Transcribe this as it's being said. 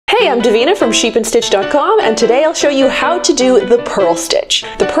Hey, I'm Davina from sheepandstitch.com, and today I'll show you how to do the purl stitch.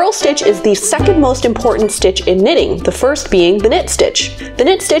 The purl stitch is the second most important stitch in knitting, the first being the knit stitch. The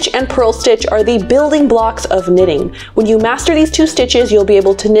knit stitch and purl stitch are the building blocks of knitting. When you master these two stitches, you'll be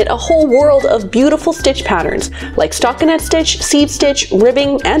able to knit a whole world of beautiful stitch patterns, like stockinette stitch, seed stitch,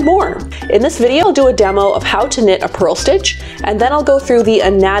 ribbing, and more. In this video, I'll do a demo of how to knit a purl stitch, and then I'll go through the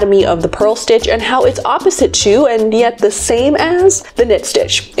anatomy of the purl stitch and how it's opposite to, and yet the same as, the knit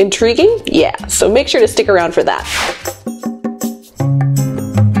stitch. Intriguing? Yeah, so make sure to stick around for that.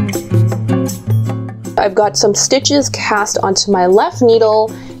 I've got some stitches cast onto my left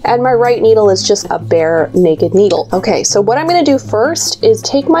needle, and my right needle is just a bare naked needle. Okay, so what I'm going to do first is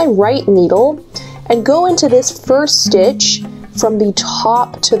take my right needle and go into this first stitch from the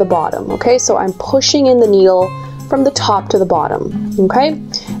top to the bottom. Okay, so I'm pushing in the needle from the top to the bottom. Okay,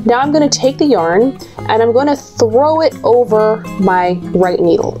 now I'm going to take the yarn and I'm going to throw it over my right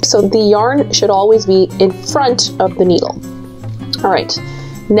needle. So the yarn should always be in front of the needle. All right,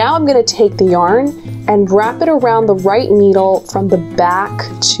 now I'm going to take the yarn and wrap it around the right needle from the back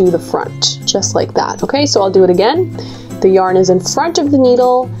to the front, just like that. Okay, so I'll do it again. The yarn is in front of the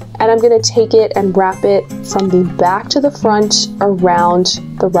needle and I'm going to take it and wrap it from the back to the front around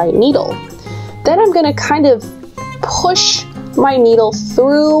the right needle. Then I'm going to kind of push my needle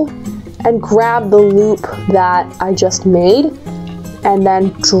through and grab the loop that I just made and then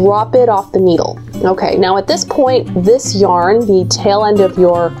drop it off the needle. Okay, now at this point, this yarn, the tail end of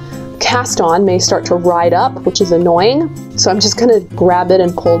your cast on, may start to ride up, which is annoying. So I'm just gonna grab it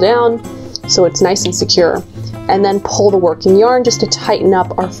and pull down so it's nice and secure, and then pull the working yarn just to tighten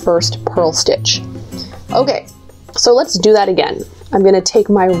up our first purl stitch. Okay, so let's do that again. I'm gonna take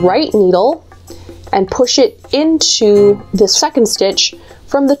my right needle and push it into the second stitch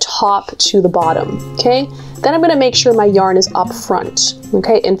from the top to the bottom, okay? Then I'm gonna make sure my yarn is up front,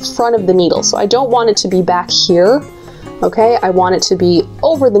 okay, in front of the needle. So I don't want it to be back here, okay? I want it to be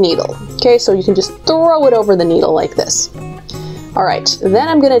over the needle, okay? So you can just throw it over the needle like this. All right, then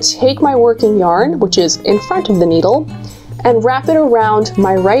I'm gonna take my working yarn, which is in front of the needle, and wrap it around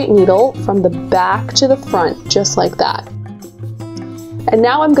my right needle from the back to the front, just like that. And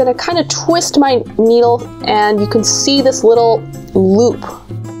now I'm going to kind of twist my needle and you can see this little loop.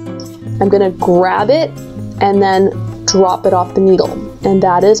 I'm going to grab it and then drop it off the needle. And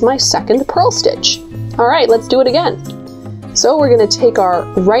that is my second purl stitch. All right, let's do it again. So we're going to take our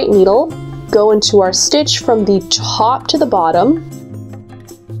right needle, go into our stitch from the top to the bottom.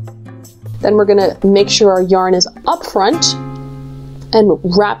 Then we're going to make sure our yarn is up front and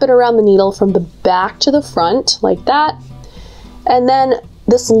wrap it around the needle from the back to the front like that. And then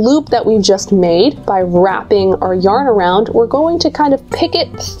this loop that we've just made, by wrapping our yarn around, we're going to kind of pick it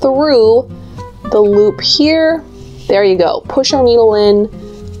through the loop here. There you go. Push our needle in,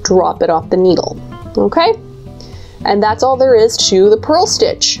 drop it off the needle. Okay? And that's all there is to the purl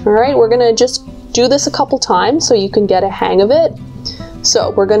stitch. All right, we're going to just do this a couple times so you can get a hang of it. So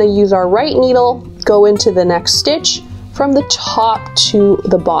we're going to use our right needle, go into the next stitch from the top to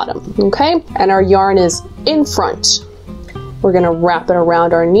the bottom. Okay? And our yarn is in front. We're going to wrap it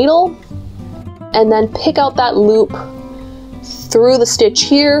around our needle and then pick out that loop through the stitch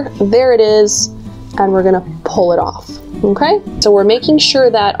here. There it is, and we're going to pull it off. Okay, so we're making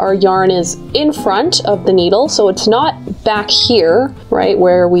sure that our yarn is in front of the needle, so it's not back here, right,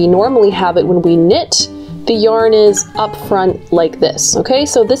 where we normally have it when we knit. The yarn is up front like this. Okay,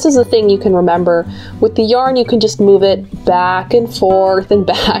 so this is the thing you can remember. With the yarn, you can just move it back and forth and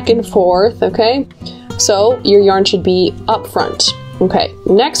back and forth. Okay. So your yarn should be up front. Okay,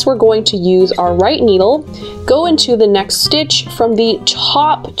 next we're going to use our right needle, go into the next stitch from the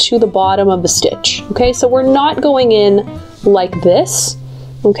top to the bottom of the stitch. Okay, so we're not going in like this.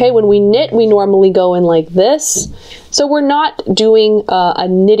 Okay, when we knit, we normally go in like this. So we're not doing a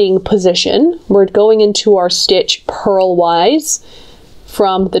knitting position. We're going into our stitch purl-wise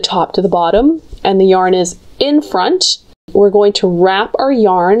from the top to the bottom, and the yarn is in front. We're going to wrap our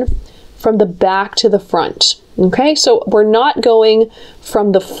yarn from the back to the front. Okay, so we're not going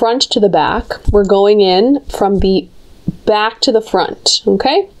from the front to the back. We're going in from the back to the front.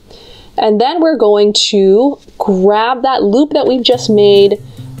 Okay, and then we're going to grab that loop that we've just made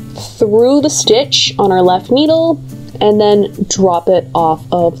through the stitch on our left needle and then drop it off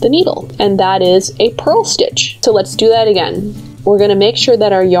of the needle. And that is a purl stitch. So let's do that again. We're going to make sure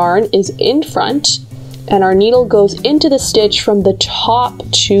that our yarn is in front and our needle goes into the stitch from the top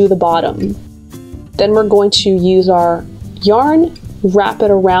to the bottom. Then we're going to use our yarn, wrap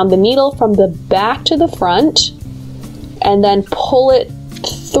it around the needle from the back to the front, and then pull it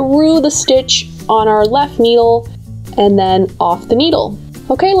through the stitch on our left needle and then off the needle.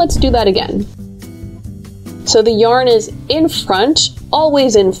 Okay, let's do that again. So the yarn is in front,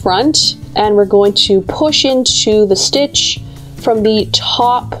 always in front, and we're going to push into the stitch from the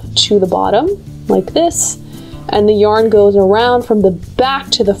top to the bottom, like this, and the yarn goes around from the back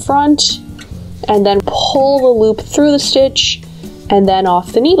to the front, and then pull the loop through the stitch, and then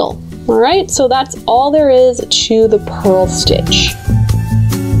off the needle. All right, so that's all there is to the purl stitch.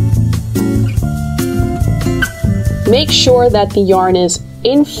 Make sure that the yarn is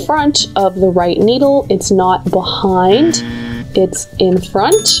in front of the right needle. It's not behind, it's in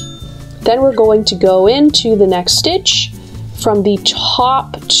front. Then we're going to go into the next stitch from the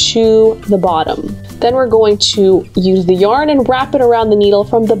top to the bottom. Then we're going to use the yarn and wrap it around the needle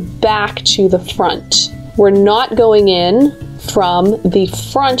from the back to the front. We're not going in from the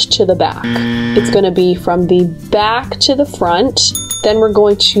front to the back. It's going to be from the back to the front. Then we're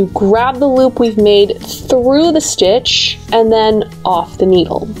going to grab the loop we've made through the stitch and then off the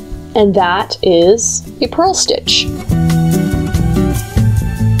needle. And that is a purl stitch.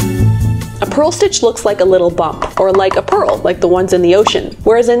 A purl stitch looks like a little bump, or like a pearl, like the ones in the ocean,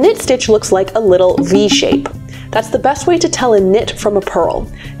 whereas a knit stitch looks like a little V shape. That's the best way to tell a knit from a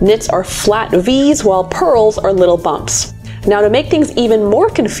purl. Knits are flat V's, while purls are little bumps. Now, to make things even more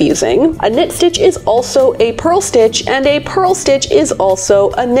confusing, a knit stitch is also a purl stitch, and a purl stitch is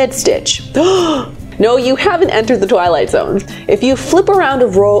also a knit stitch. No, you haven't entered the Twilight Zone. If you flip around a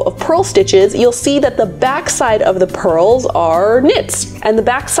row of purl stitches, you'll see that the back side of the purls are knits, and the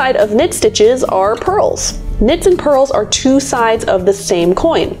back side of knit stitches are purls. Knits and purls are two sides of the same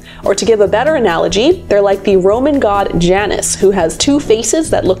coin. Or to give a better analogy, they're like the Roman god Janus, who has two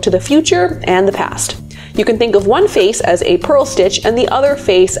faces that look to the future and the past. You can think of one face as a purl stitch and the other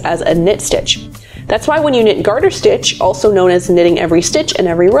face as a knit stitch. That's why when you knit garter stitch, also known as knitting every stitch and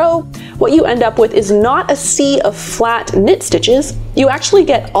every row, what you end up with is not a sea of flat knit stitches, you actually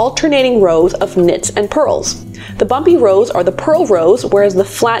get alternating rows of knits and purls. The bumpy rows are the purl rows, whereas the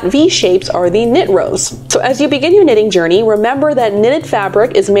flat V shapes are the knit rows. So as you begin your knitting journey, remember that knitted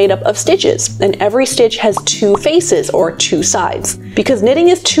fabric is made up of stitches, and every stitch has two faces, or two sides. Because knitting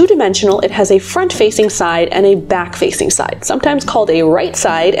is two-dimensional, it has a front-facing side and a back-facing side, sometimes called a right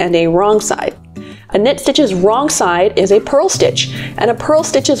side and a wrong side. A knit stitch's wrong side is a purl stitch, and a purl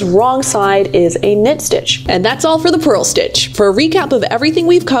stitch's wrong side is a knit stitch. And that's all for the purl stitch. For a recap of everything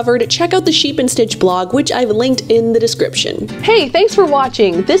we've covered, check out the Sheep and Stitch blog, which I've linked in the description. Hey, thanks for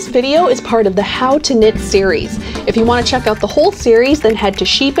watching! This video is part of the How to Knit series. If you want to check out the whole series, then head to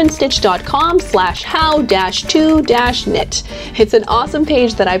sheepandstitch.com/how-to-knit. It's an awesome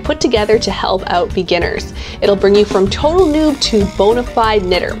page that I put together to help out beginners. It'll bring you from total noob to bona fide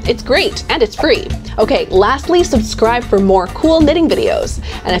knitter. It's great, and it's free. Okay, lastly, subscribe for more cool knitting videos.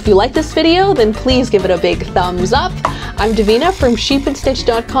 And if you like this video, then please give it a big thumbs up. I'm Davina from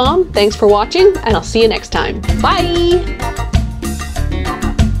sheepandstitch.com. Thanks for watching, and I'll see you next time. Bye!